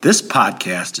This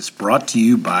podcast is brought to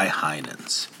you by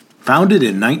Heinen's. Founded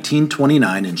in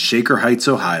 1929 in Shaker Heights,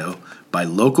 Ohio, by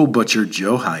local butcher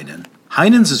Joe Heinen,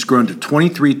 Heinen's has grown to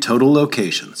 23 total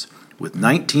locations, with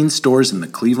 19 stores in the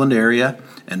Cleveland area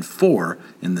and 4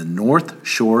 in the North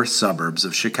Shore suburbs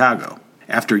of Chicago.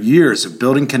 After years of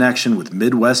building connection with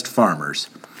Midwest farmers,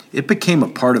 it became a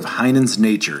part of Heinen's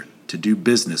nature to do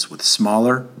business with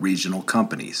smaller regional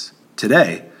companies.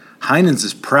 Today, Heinen's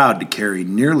is proud to carry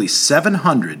nearly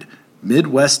 700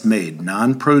 Midwest-made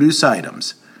non-produce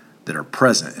items that are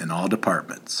present in all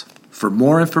departments. For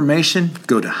more information,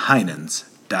 go to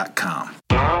Heinens.com.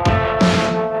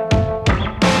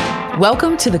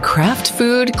 Welcome to the Craft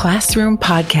Food Classroom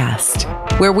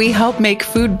Podcast, where we help make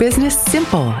food business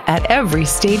simple at every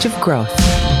stage of growth.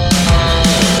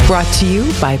 Brought to you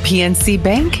by PNC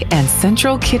Bank and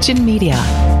Central Kitchen Media.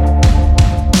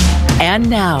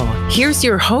 And now, here's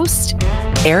your host,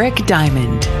 Eric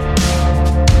Diamond.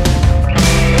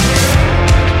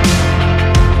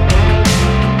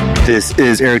 This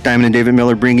is Eric Diamond and David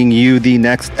Miller bringing you the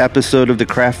next episode of the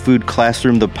Craft Food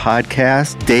Classroom, the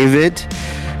podcast. David,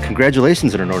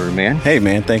 congratulations are in order, man. Hey,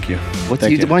 man, thank you. Why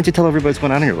don't you tell everybody what's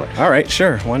going on in your life? All right,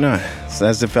 sure. Why not? It's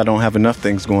as if I don't have enough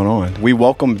things going on. We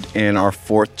welcomed in our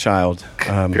fourth child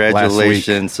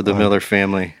Congratulations to the Miller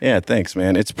family. Yeah, thanks,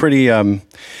 man. It's pretty,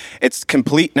 it's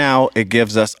complete now. It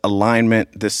gives us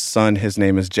alignment. This son, his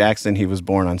name is Jackson. He was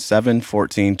born on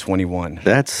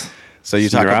 7/14/21. So you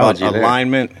talk about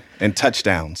alignment and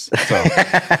touchdowns. So.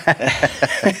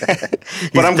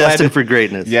 But I'm destined for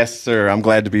greatness. Yes, sir. I'm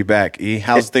glad to be back. E,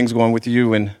 how's things going with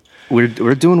you? And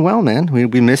we're doing well, man. We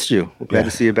missed you. We're glad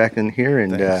to see you back in here.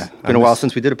 And it's been a while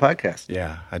since we did a podcast.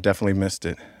 Yeah, I definitely missed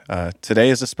it. Today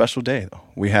is a special day, though.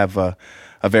 We have a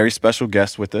very special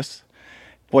guest with us.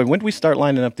 Boy, when did we start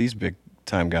lining up these big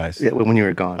time guys? Yeah, when you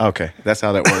were gone. Okay, that's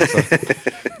how that works.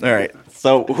 All right.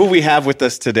 So who we have with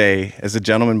us today is a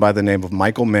gentleman by the name of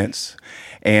Michael Mintz,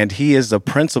 and he is a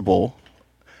principal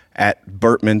at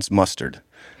Burtman's Mustard.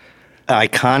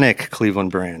 Iconic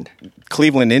Cleveland brand.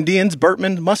 Cleveland Indians,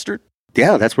 Burtman Mustard?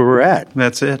 Yeah, that's where we're at.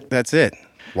 That's it.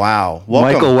 Wow.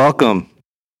 Welcome. Michael, welcome.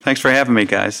 Thanks for having me,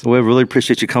 guys. We really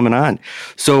appreciate you coming on.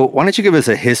 So why don't you give us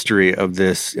a history of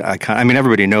this? I mean,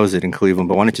 everybody knows it in Cleveland,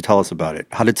 but why don't you tell us about it?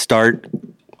 How did it start?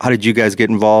 How did you guys get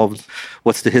involved?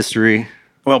 What's the history?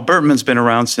 Well, Burtman's been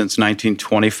around since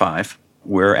 1925.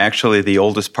 We're actually the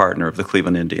oldest partner of the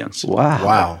Cleveland Indians.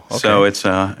 Wow. Okay. So it's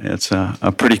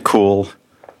a pretty cool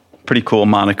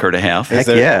moniker to have.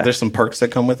 There's some perks that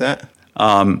come with that?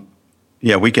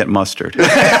 Yeah, we get mustard.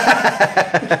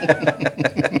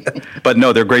 But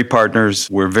no, they're great partners.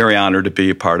 We're very honored to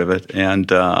be a part of it. And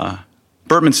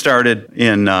Burtman started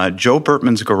in Joe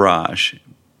Burtman's garage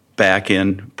back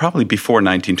in probably before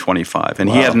 1925. And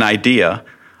he had an idea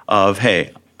of,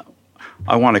 hey,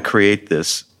 I want to create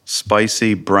this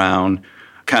spicy, brown,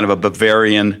 kind of a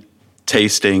Bavarian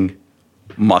tasting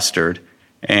mustard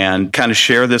and kind of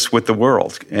share this with the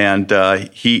world. And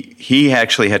he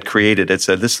actually had created it,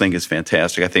 said, this thing is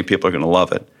fantastic. I think people are going to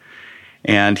love it.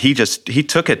 And he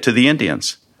took it to the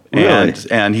Indians. Really?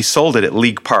 And he sold it at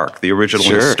League Park, the original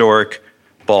historic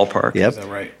ballpark. Yep. Is that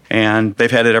right? And they've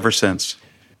had it ever since.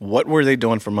 What were they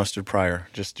doing for mustard prior?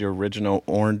 Just your original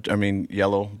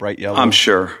yellow, bright yellow? I'm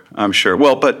sure.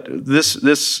 Well, but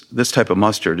this type of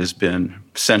mustard has been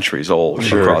centuries old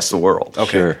across the world.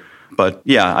 Okay. Sure. But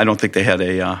yeah, I don't think they had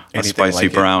a spicy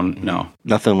like brown. No.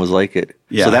 Nothing was like it.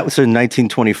 Yeah. So that was in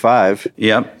 1925.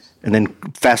 Yep. And then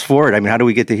fast forward, I mean, how do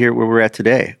we get to here where we're at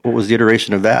today? What was the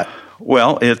iteration of that?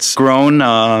 Well, it's grown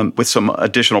with some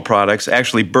additional products.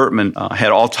 Actually, Burtman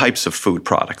had all types of food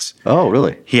products. Oh,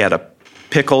 really? He had a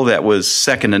pickle that was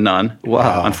second to none.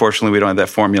 Wow. Unfortunately, we don't have that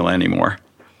formula anymore.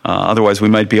 Otherwise, we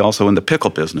might be also in the pickle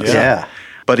business. Yeah.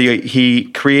 But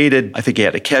he created, I think he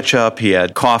had a ketchup, he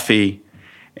had coffee,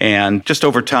 and just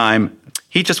over time,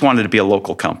 he just wanted to be a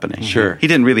local company. Sure. He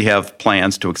didn't really have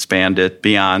plans to expand it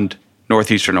beyond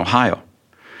northeastern Ohio.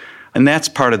 And that's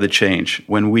part of the change.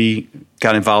 When we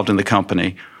got involved in the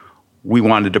company, we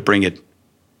wanted to bring it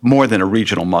more than a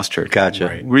regional mustard. Gotcha.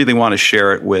 Right. Really want to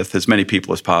share it with as many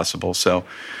people as possible. So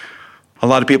a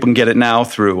lot of people can get it now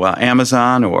through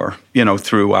Amazon or,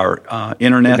 through our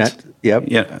internet. Yep.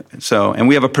 Yeah. So, and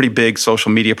we have a pretty big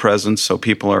social media presence, so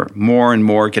people are more and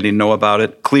more getting to know about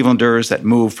it. Clevelanders that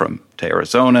move to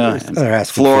Arizona and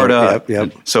Florida.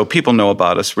 Yep. So people know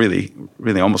about us really,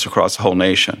 really almost across the whole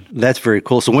nation. That's very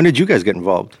cool. So when did you guys get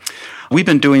involved? We've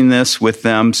been doing this with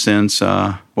them since,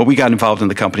 we got involved in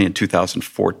the company in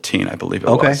 2014, I believe it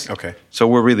was. Okay. So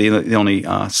we're really the only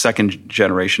second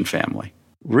generation family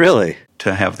Really?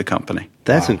 to have the company.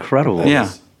 That's incredible. Yeah.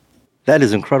 That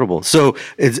is incredible. So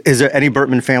is there any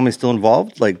Bertman family still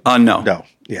involved? No. No.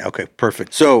 Yeah, okay,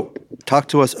 perfect. So talk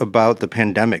to us about the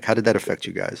pandemic. How did that affect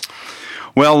you guys?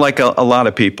 Well, like a lot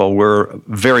of people, we're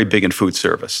very big in food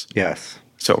service. Yes.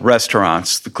 So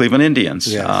restaurants, the Cleveland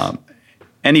Indians, Yes.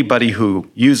 Anybody who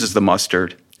uses the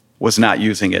mustard was not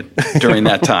using it during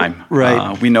that time.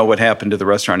 Right. We know what happened to the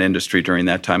restaurant industry during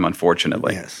that time,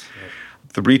 unfortunately. Yes.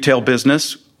 The retail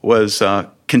business was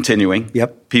continuing.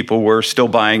 Yep. People were still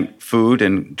buying food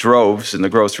in droves in the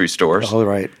grocery stores. Oh,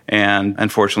 right. And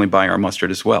unfortunately buying our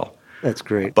mustard as well. That's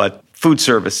great. But food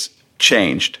service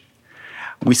changed.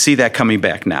 We see that coming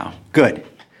back now. Good.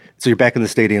 So you're back in the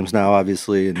stadiums now,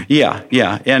 obviously. And Yeah.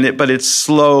 But it's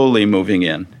slowly moving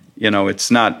in.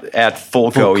 It's not at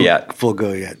full go yet. Full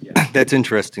go yet. Yeah. That's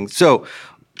interesting. So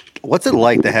what's it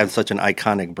like to have such an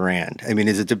iconic brand? I mean,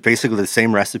 is it basically the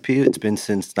same recipe it's been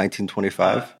since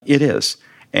 1925? It is.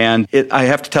 And I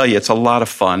have to tell you, it's a lot of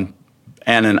fun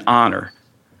and an honor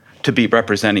to be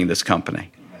representing this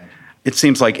company. It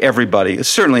seems like everybody,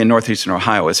 certainly in Northeastern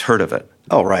Ohio, has heard of it.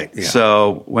 Oh, right. Yeah.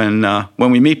 So when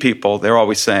we meet people, they're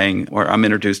always saying, or I'm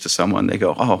introduced to someone, they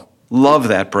go, "Oh, love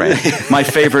that brand. My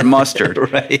favorite mustard."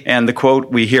 Right. And the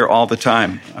quote we hear all the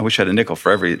time, I wish I had a nickel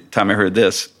for every time I heard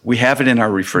this, "We have it in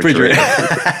our refrigerator."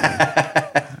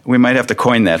 We might have to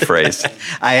coin that phrase.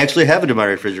 I actually have it in my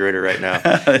refrigerator right now.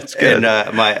 That's good. And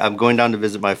I'm going down to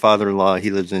visit my father-in-law.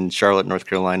 He lives in Charlotte, North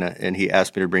Carolina, and he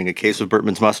asked me to bring a case of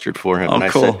Bertman's mustard for him. Oh, and I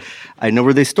cool. said, I know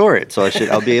where they store it, so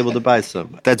I'll be able to buy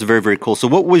some. That's very, very cool. So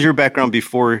what was your background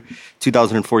before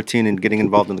 2014 and getting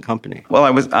involved in the company? Well,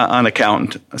 I was an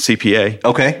accountant, a CPA.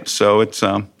 Okay. So it's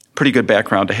a pretty good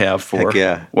background to have for Heck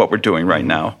yeah. what we're doing right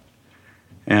now.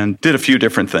 And did a few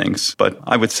different things. But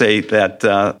I would say that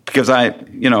because I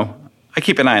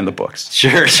keep an eye on the books.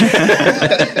 Sure.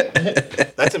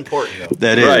 That's important, though.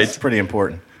 That is. Right. It's pretty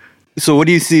important. So what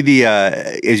do you see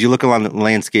as you look along the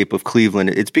landscape of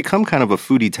Cleveland, it's become kind of a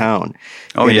foodie town.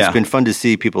 Oh, and yeah. It's been fun to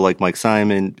see people like Mike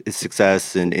Simon, his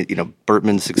success, and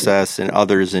Bertman's success and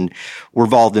others. And we're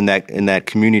involved in that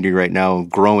community right now,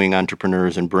 growing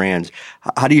entrepreneurs and brands.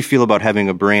 How do you feel about having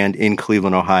a brand in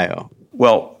Cleveland, Ohio?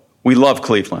 Well, we love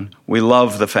Cleveland. We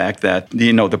love the fact that,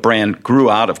 the brand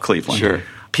grew out of Cleveland. Sure.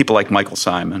 People like Michael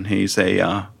Simon, he's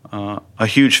a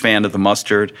huge fan of the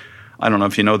mustard. I don't know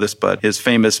if you know this, but his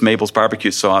famous Mabel's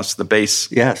barbecue sauce, the base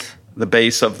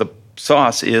of the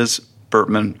sauce is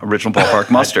Bertman Original Ballpark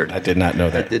Mustard. I did not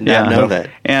know that. I did not know that.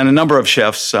 And a number of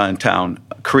chefs in town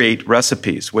create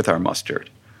recipes with our mustard.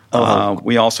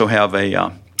 We also have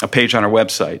a page on our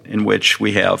website in which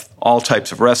we have all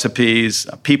types of recipes.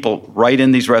 People write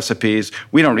in these recipes.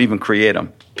 We don't even create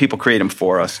them. People create them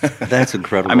for us. That's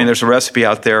incredible. I mean, there's a recipe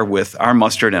out there with our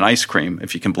mustard and ice cream,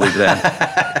 if you can believe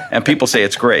that. And people say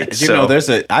it's great.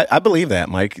 I believe that,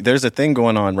 Mike. There's a thing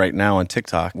going on right now on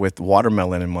TikTok with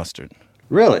watermelon and mustard.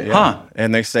 Really? Yeah. Huh.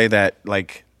 And they say that,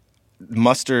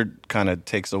 mustard kind of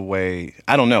takes away,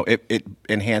 I don't know, it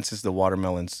enhances the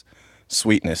watermelon's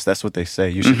sweetness. That's what they say.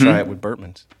 You should try it with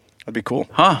Bertman's. That'd be cool.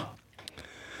 Huh.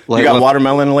 You got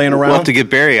watermelon laying around? We'll have to get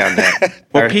Barry on that.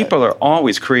 Well, people are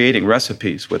always creating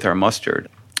recipes with our mustard.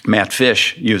 Matt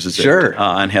Fish uses it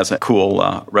and has a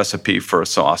cool recipe for a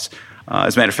sauce.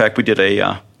 As a matter of fact, we did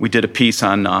a piece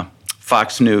on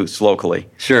Fox News locally.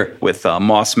 Sure. With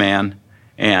Moss Man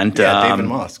and David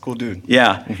Moss, cool dude.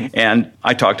 Yeah, and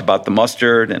I talked about the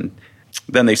mustard, and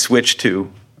then they switched to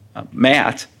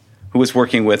Matt, who was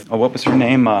working with what was her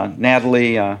name?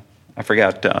 Natalie. I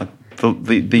forgot.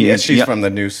 She's from the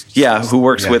news. Yeah, who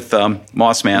works with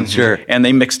Moss Man. Sure. And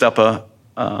they mixed up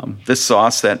this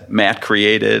sauce that Matt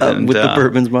created with the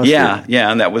Bertman's mustard.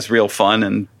 Yeah, and that was real fun.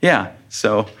 And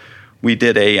so we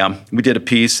did a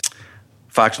piece.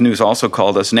 Fox News also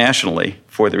called us nationally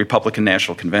for the Republican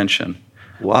National Convention.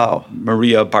 Wow.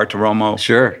 Maria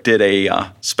Bartiromo did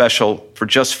a special for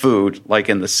just food, like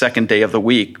in the second day of the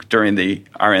week during the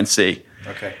RNC.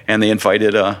 Okay. And they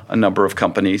invited a number of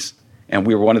companies. And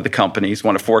we were one of the companies,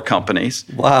 one of 4 companies.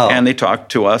 Wow. And they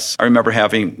talked to us. I remember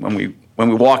when we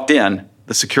walked in,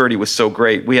 the security was so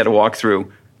great. We had to walk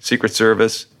through Secret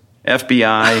Service,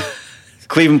 FBI,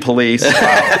 Cleveland Police.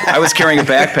 Wow. I was carrying a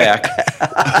backpack.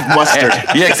 Mustard.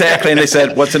 Yeah, exactly. And they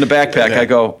said, "What's in the backpack?" I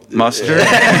go, "Mustard."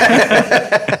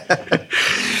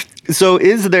 So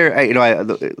is there,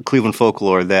 the Cleveland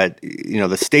folklore that,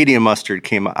 the stadium mustard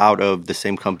came out of the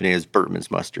same company as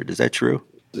Bertman's mustard? Is that true?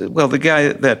 Well, the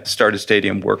guy that started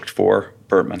Stadium worked for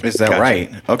Bertman. Is that right?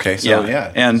 Okay, so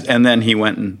yeah. And then he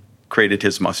went and created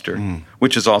his mustard,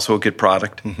 which is also a good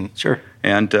product. Mm-hmm. Sure.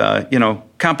 And,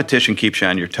 competition keeps you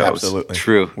on your toes. Absolutely.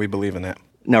 True. We believe in that.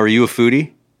 Now, are you a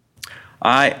foodie?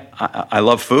 I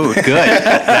love food. Good.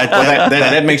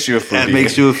 That makes you a foodie. That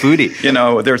makes you a foodie. You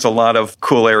know, there's a lot of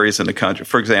cool areas in the country.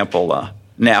 For example,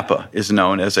 Napa is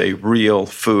known as a real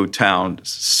food town.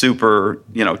 Super,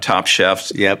 top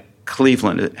chefs. Yep.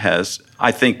 Cleveland has,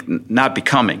 I think,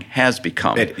 has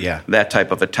become that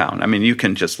type of a town. I mean, you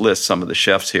can just list some of the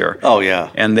chefs here. Oh, yeah.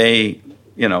 And they,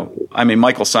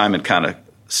 Michael Symon kind of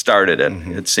started it,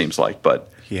 it seems like,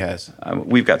 but he has.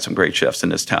 We've got some great chefs in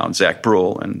this town, Zach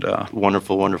Brule and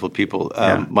wonderful, wonderful people.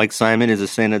 Mike Symon is a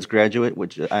St. Ed's graduate,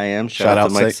 which I am. Shout out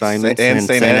to Mike Symon and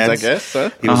St. Ed's, I guess. Huh?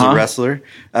 He was a wrestler.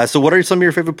 So, what are some of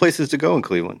your favorite places to go in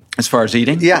Cleveland? As far as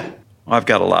eating? Yeah, I've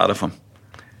got a lot of them.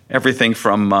 Everything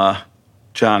from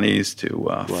Johnny's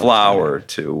to Flower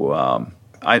to.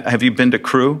 Have you been to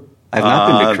Cru? I've not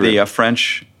been to Cru. The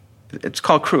French. It's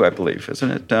called Cru, I believe, isn't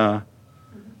it?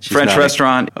 French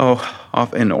restaurant,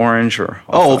 off in Orange or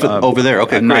over there.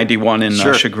 Okay, 91 in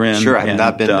Chagrin. Sure, I've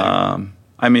not been there.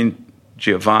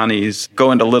 Giovanni's.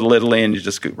 Go into Little Italy and you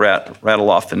just rattle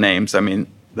off the names. The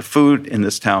food in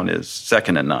this town is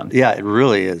second to none. Yeah, it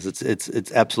really is.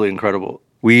 It's absolutely incredible.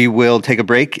 We will take a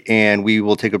break, and we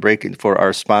will take a break for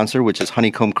our sponsor, which is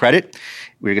Honeycomb Credit.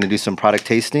 We're going to do some product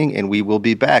tasting, and we will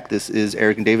be back. This is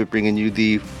Eric and David bringing you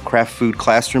the Craft Food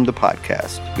Classroom, the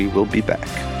podcast. We will be back.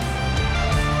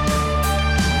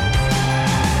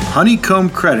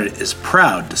 Honeycomb Credit is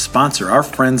proud to sponsor our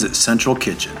friends at Central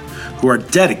Kitchen, who are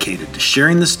dedicated to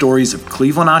sharing the stories of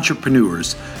Cleveland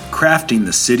entrepreneurs crafting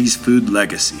the city's food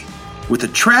legacy. With a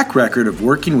track record of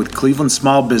working with Cleveland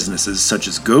small businesses such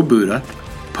as Go Buddha,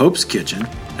 Pope's Kitchen,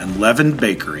 and Levin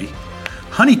Bakery,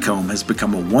 Honeycomb has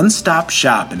become a one-stop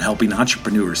shop in helping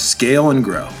entrepreneurs scale and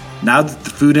grow. Now that the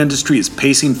food industry is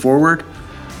pacing forward,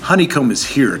 Honeycomb is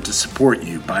here to support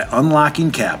you by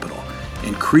unlocking capital,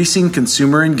 increasing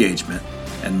consumer engagement,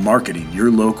 and marketing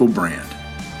your local brand.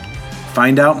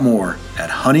 Find out more at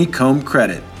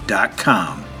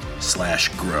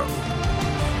honeycombcredit.com/grow.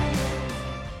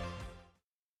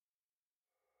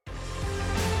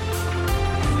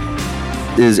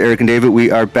 This is Eric and David. We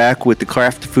are back with the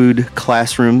Craft Food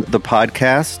Classroom, the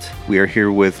podcast. We are here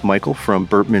with Michael from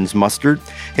Bertman's Mustard.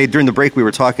 Hey, during the break we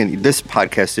were talking, this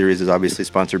podcast series is obviously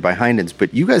sponsored by Heinen's,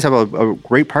 but you guys have a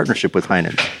great partnership with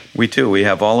Heinen's. We do. We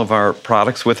have all of our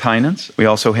products with Heinen's. We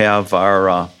also have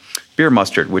our beer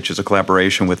mustard, which is a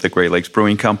collaboration with the Great Lakes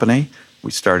Brewing Company.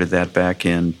 We started that back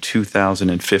in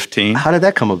 2015. How did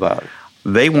that come about?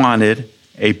 They wanted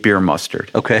a beer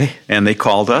mustard. Okay. And they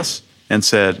called us and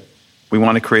said, we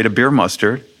want to create a beer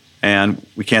mustard, and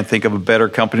we can't think of a better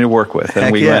company to work with.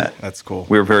 And That's cool.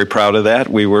 We were very proud of that.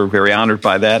 We were very honored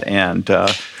by that. And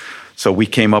so we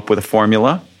came up with a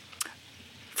formula.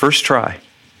 First try.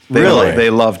 They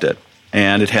loved it.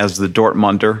 And it has the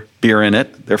Dortmunder beer in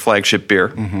it, their flagship beer.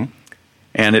 Mm-hmm.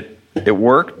 And it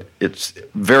worked. It's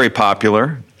very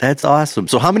popular. That's awesome.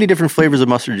 So how many different flavors of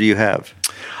mustard do you have?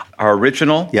 Our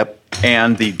original. Yep.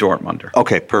 And the Dortmunder.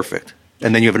 Okay, perfect.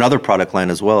 And then you have another product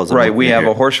line as well. Right, we have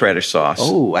a horseradish sauce.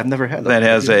 Oh, I've never had that. That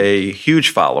has a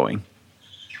huge following.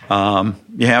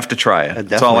 You have to try it.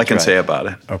 That's all I can say about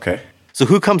it. Okay. So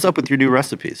who comes up with your new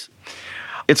recipes?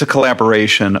 It's a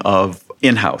collaboration of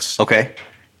in-house. Okay.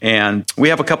 And we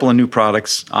have a couple of new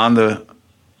products on the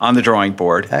drawing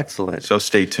board. Excellent. So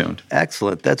stay tuned.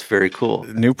 Excellent. That's very cool.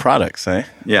 New products, eh?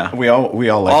 Yeah. We all like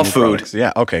all new food. Products.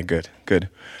 Yeah. Okay. Good.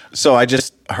 So I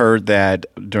just heard that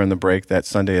during the break that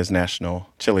Sunday is National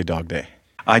Chili Dog Day.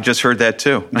 I just heard that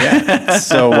too. Yeah.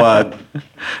 So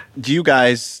do you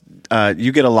guys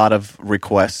you get a lot of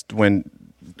requests when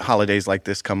holidays like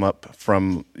this come up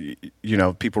from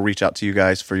people reach out to you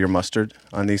guys for your mustard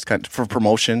on these for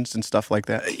promotions and stuff like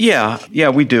that? Yeah,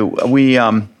 we do.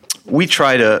 We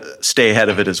try to stay ahead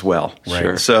of it as well. Right.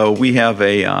 Sure. So we have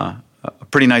a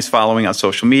pretty nice following on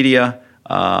social media.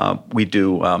 We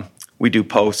do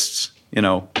posts,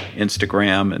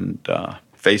 Instagram and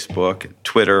Facebook, and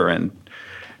Twitter, and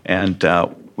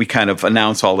we kind of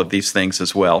announce all of these things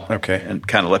as well. Okay. And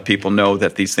kind of let people know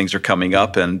that these things are coming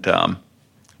up, and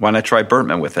why not try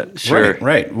Bertman with it? Sure.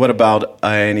 Right. What about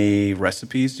any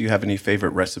recipes? Do you have any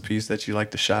favorite recipes that you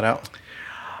like to shout out?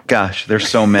 Gosh, there's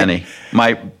so many.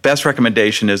 My best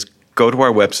recommendation is go to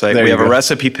our website. We have a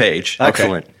recipe page.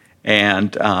 Excellent.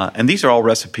 And these are all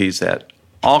recipes that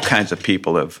all kinds of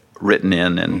people have written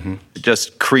in and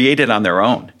just created on their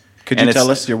own. Could you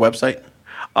tell us your website?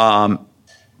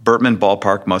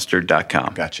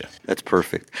 BertmanBallparkMustard.com. Gotcha. That's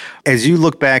perfect. As you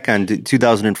look back on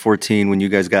 2014 when you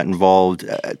guys got involved,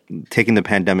 taking the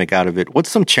pandemic out of it,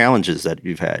 what's some challenges that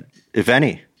you've had, if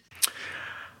any?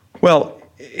 Well,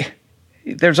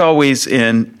 there's always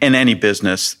in any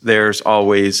business, there's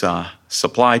always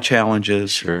supply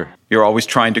challenges. Sure. You're always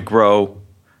trying to grow.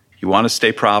 You want to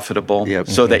stay profitable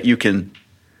so that you can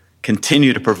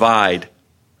continue to provide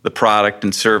the product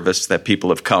and service that people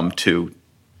have come to,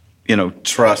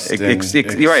 trust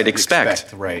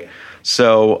expect. Right.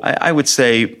 So I would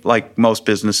say, like most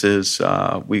businesses,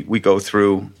 we go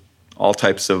through all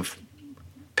types of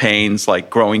pains, like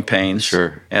growing pains,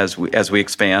 as we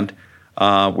expand.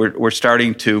 We're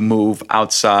starting to move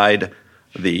outside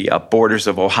the borders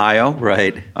of Ohio.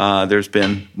 Right. There's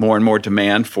been more and more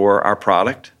demand for our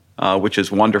product, which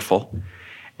is wonderful.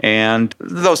 And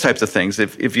those types of things.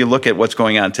 If you look at what's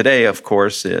going on today, of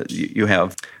course, you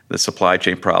have the supply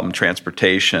chain problem,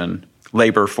 transportation,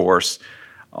 labor force.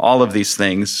 All of these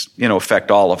things, affect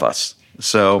all of us.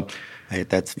 So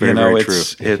that's very true.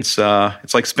 It's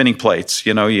like spinning plates.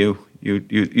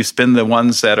 You spin the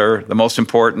ones that are the most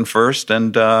important first,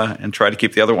 and try to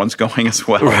keep the other ones going as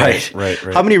well. Right.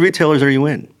 How many retailers are you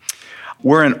in?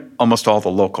 We're in almost all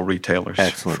the local retailers.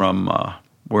 Excellent.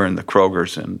 We're in the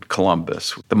Krogers in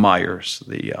Columbus, the Meijers,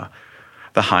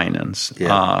 the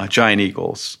Heinens, Giant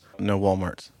Eagles. No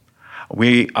Walmarts.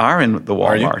 We are in the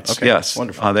Walmarts. Okay. Yes.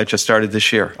 Wonderful. That just started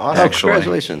this year. Awesome. Actually.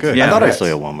 Congratulations. Good. Yeah, I thought I saw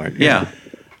you at Walmart. Yeah.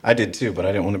 I did too, but I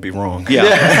didn't want to be wrong. Yeah.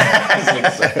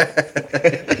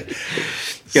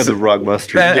 Yeah, the rug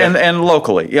mustard. And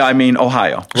locally. Yeah,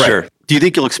 Ohio. Right. Sure. Do you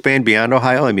think you'll expand beyond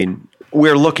Ohio?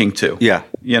 We're looking to. Yeah.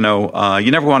 You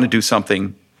never want to do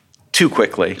something too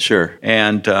quickly. Sure.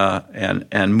 And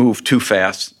move too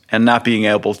fast and not being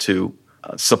able to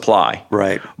supply.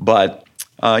 Right. But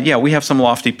we have some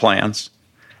lofty plans,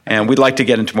 and we'd like to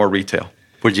get into more retail.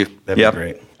 Would you? That'd be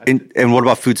great. And what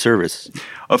about food service?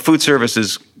 Food service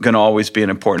is going to always be an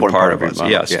important part of us.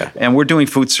 Yes. Yeah. And we're doing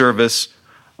food service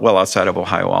well outside of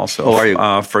Ohio also. Oh, are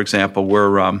you? For example,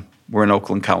 we're in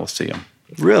Oakland Coliseum.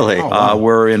 Really? Oh, wow.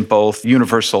 We're in both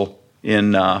Universal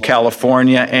in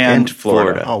California and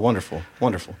Florida. Oh, wonderful.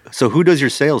 Wonderful. So who does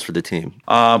your sales for the team?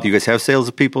 Do you guys have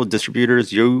sales people,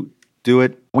 distributors? You do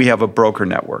it? We have a broker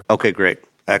network. Okay, great.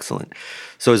 Excellent.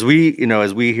 So as we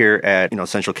here at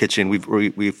Central Kitchen,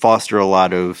 we foster a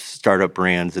lot of startup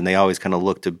brands, and they always kind of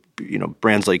look to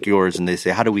brands like yours, and they say,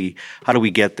 how do we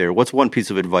get there? What's one piece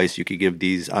of advice you could give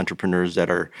these entrepreneurs that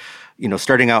are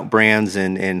starting out brands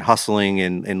and hustling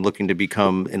and looking to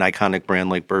become an iconic brand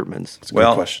like Burtman's? That's a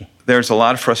good question. There's a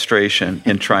lot of frustration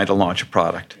in trying to launch a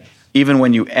product. Even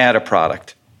when you add a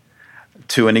product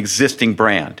to an existing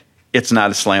brand, it's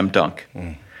not a slam dunk.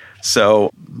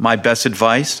 So my best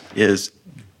advice is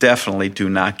definitely do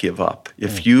not give up.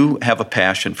 If you have a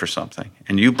passion for something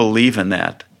and you believe in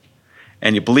that,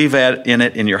 and you believe in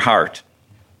it in your heart,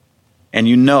 and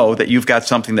you know that you've got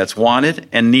something that's wanted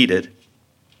and needed,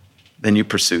 then you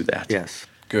pursue that. Yes.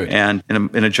 Good. And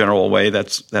in a general way,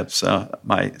 that's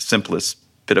my simplest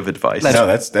bit of advice.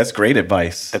 That's great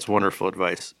advice. That's wonderful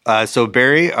advice. So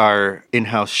Barry, our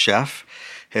in-house chef,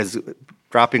 is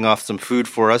dropping off some food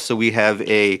for us. So we have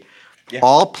a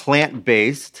all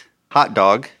plant-based hot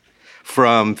dog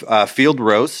from Field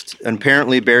Roast. And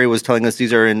apparently Barry was telling us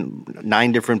these are in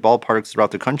 9 different ballparks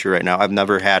throughout the country right now. I've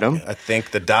never had them. I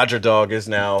think the Dodger dog is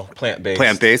now plant-based.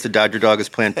 Plant-based. The Dodger dog is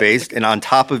plant-based. And on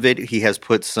top of it, he has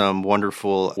put some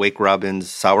wonderful Wake Robins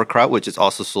sauerkraut, which is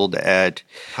also sold at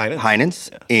Heinen's.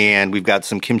 Yeah. And we've got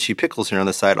some kimchi pickles here on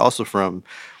the side, also from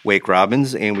Wake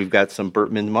Robins. And we've got some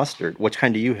Burtman mustard. Which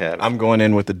kind do you have? I'm going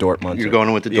in with the Dortmunder. You're going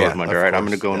in with the Dortmunder, all right? I'm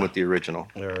going to go in with the original.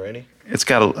 You ready? It's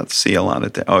got a seal on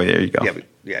it. Oh, there you go.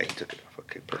 Yeah, you took it off.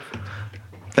 Okay, perfect.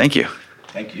 Thank you.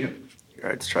 Thank you. All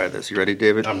right, let's try this. You ready,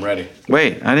 David? I'm ready.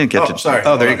 Wait, I didn't get to... Sorry.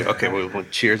 Oh, there you go. Okay, well,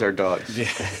 cheers our dogs.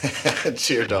 Yeah.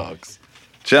 Cheer dogs.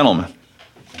 Gentlemen.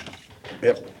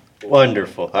 Yep.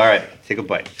 Wonderful. All right, take a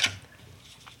bite.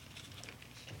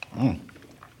 Mm.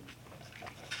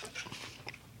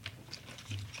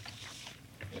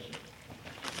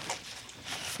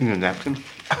 You need a napkin?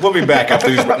 We'll be back after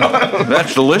these.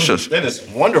 That's delicious. That is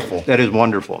wonderful. That is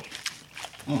wonderful.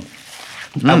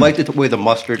 I like the way the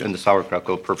mustard and the sauerkraut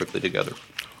go perfectly together.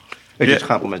 It just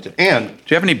complements it. And do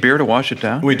you have any beer to wash it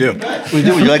down? We do. We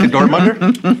do. Would you like a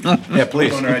Dortmunder? Yeah,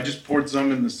 please. I just poured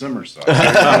some in the simmer sauce.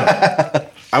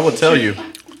 I will tell you.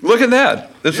 Look at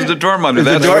that. This is a Dortmunder.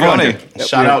 That's funny.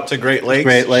 Shout out to Great Lakes.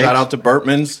 Shout out to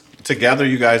Burtman's. Together,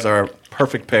 you guys are a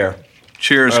perfect pair.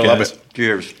 Cheers, I guys. love it.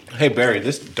 Cheers. Hey, Barry,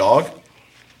 this dog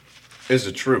is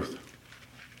the truth.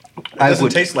 It doesn't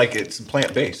taste like it's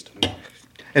plant-based.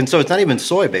 And so it's not even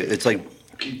soy-based. It's like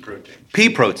pea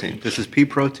protein. This is pea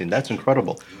protein. That's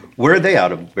incredible. Where are they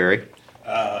out of, Barry?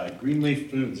 Greenleaf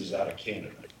Foods is out of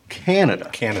Canada.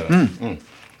 Canada.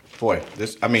 Boy,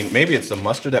 maybe it's the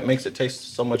mustard that makes it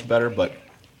taste so much better, but...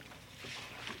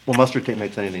 Well, mustard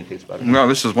makes anything taste better. No,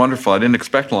 this is wonderful. I didn't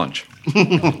expect lunch.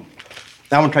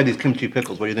 I want to try these kimchi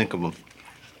pickles. What do you think of them?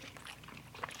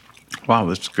 Wow,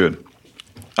 this is good.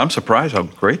 I'm surprised how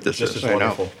great this is. This is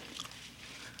wonderful.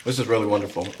 This is really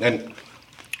wonderful. And,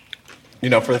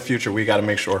 for the future, we got to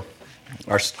make sure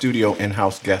our studio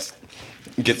in-house guests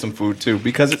get some food, too,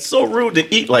 because it's so rude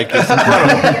to eat like this in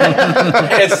front of them.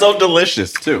 It's so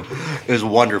delicious, too. It is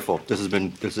wonderful. This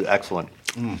is excellent.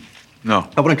 No.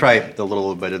 I want to try a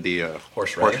little bit of the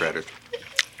horseradish.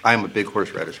 I'm a big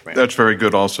horseradish fan. That's very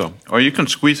good also. Or you can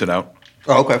squeeze it out.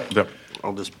 Oh, okay. Yep.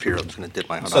 I'll just peer. I'm just going to dip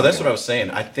my hand. So that's what I was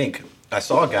saying. I think I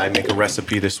saw a guy make a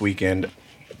recipe this weekend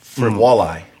for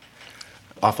walleye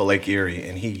off of Lake Erie,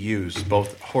 and he used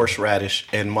both horseradish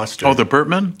and mustard. Oh, the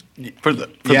Bertman?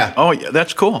 Yeah,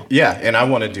 that's cool. Yeah, and I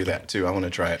want to do that too. I want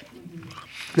to try it.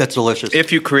 That's delicious.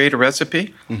 If you create a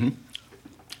recipe,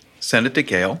 send it to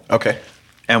Gail. Okay.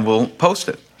 And we'll post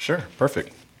it. Sure,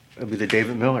 perfect. It'll be the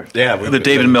David Miller. Yeah, the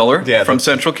David Miller from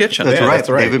Central Kitchen. That's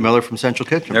right. David Miller from Central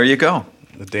Kitchen. There you go.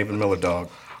 The David Miller dog.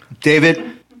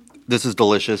 David, this is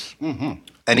delicious.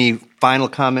 Any final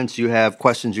comments you have,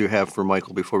 questions you have for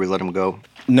Michael before we let him go?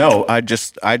 No, I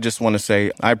just want to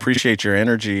say I appreciate your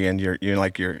energy and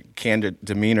your candid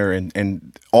demeanor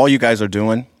and all you guys are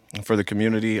doing for the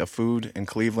community of food in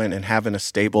Cleveland, and having a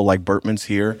stable like Bertman's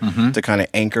here to kind of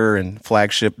anchor and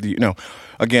flagship.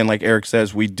 Again, like Eric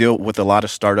says, we deal with a lot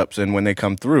of startups, and when they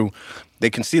come through, they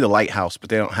can see the lighthouse, but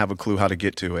they don't have a clue how to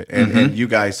get to it. And you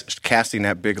guys casting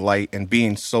that big light and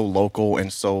being so local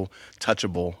and so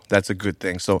touchable, that's a good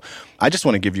thing. So I just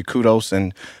want to give you kudos,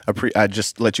 and I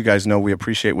just let you guys know we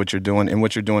appreciate what you're doing and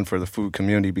what you're doing for the food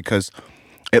community, because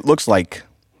it looks like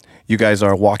you guys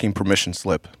are a walking permission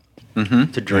slip. To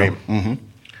dream.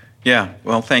 Yeah,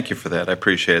 well, thank you for that. I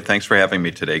appreciate it. Thanks for having me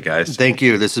today, guys. Thank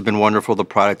you. This has been wonderful. The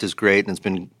product is great, and it's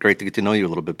been great to get to know you a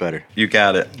little bit better. You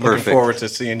got it. Perfect. Looking forward to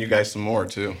seeing you guys some more,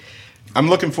 too. I'm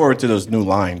looking forward to those new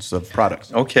lines of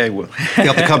products. Okay. Well. You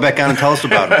have to come back on and tell us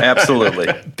about it.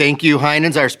 Absolutely. Thank you,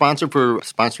 Heinen's, our sponsor, for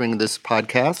sponsoring this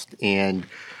podcast, and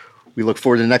we look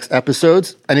forward to the next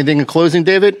episodes. Anything in closing,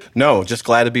 David? No, just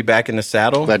glad to be back in the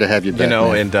saddle. Glad to have you back.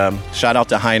 And shout out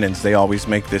to Heinen's. They always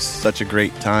make this such a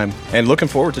great time. And looking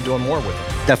forward to doing more with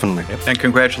them. Definitely. Yep. And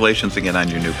congratulations again on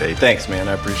your new baby. Thanks, man.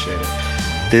 I appreciate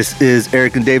it. This is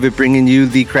Eric and David bringing you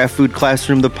the Craft Food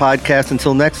Classroom, the podcast.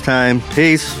 Until next time,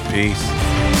 peace. Peace.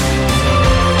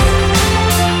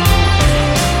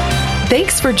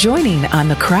 Thanks for joining on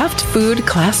the Craft Food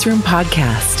Classroom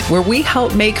podcast, where we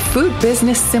help make food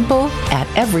business simple at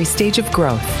every stage of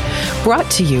growth. Brought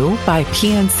to you by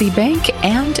PNC Bank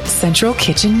and Central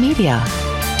Kitchen Media.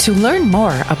 To learn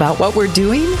more about what we're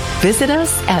doing, visit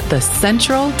us at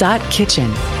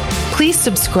thecentral.kitchen. Please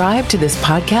subscribe to this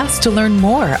podcast to learn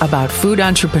more about food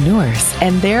entrepreneurs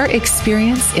and their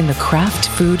experience in the craft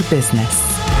food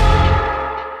business.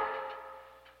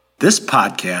 This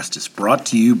podcast is brought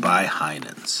to you by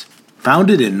Heinen's.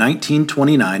 Founded in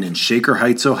 1929 in Shaker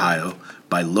Heights, Ohio,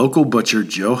 by local butcher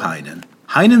Joe Heinen,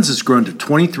 Heinen's has grown to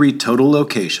 23 total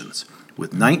locations,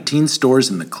 with 19 stores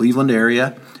in the Cleveland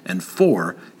area and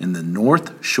 4 in the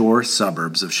North Shore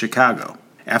suburbs of Chicago.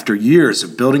 After years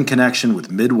of building connection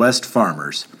with Midwest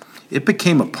farmers, it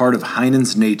became a part of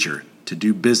Heinen's nature to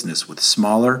do business with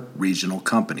smaller regional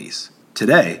companies.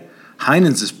 Today,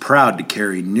 Heinen's is proud to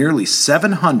carry nearly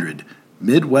 700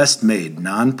 Midwest-made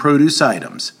non-produce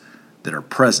items that are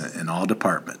present in all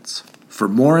departments. For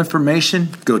more information,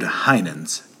 go to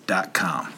Heinens.com.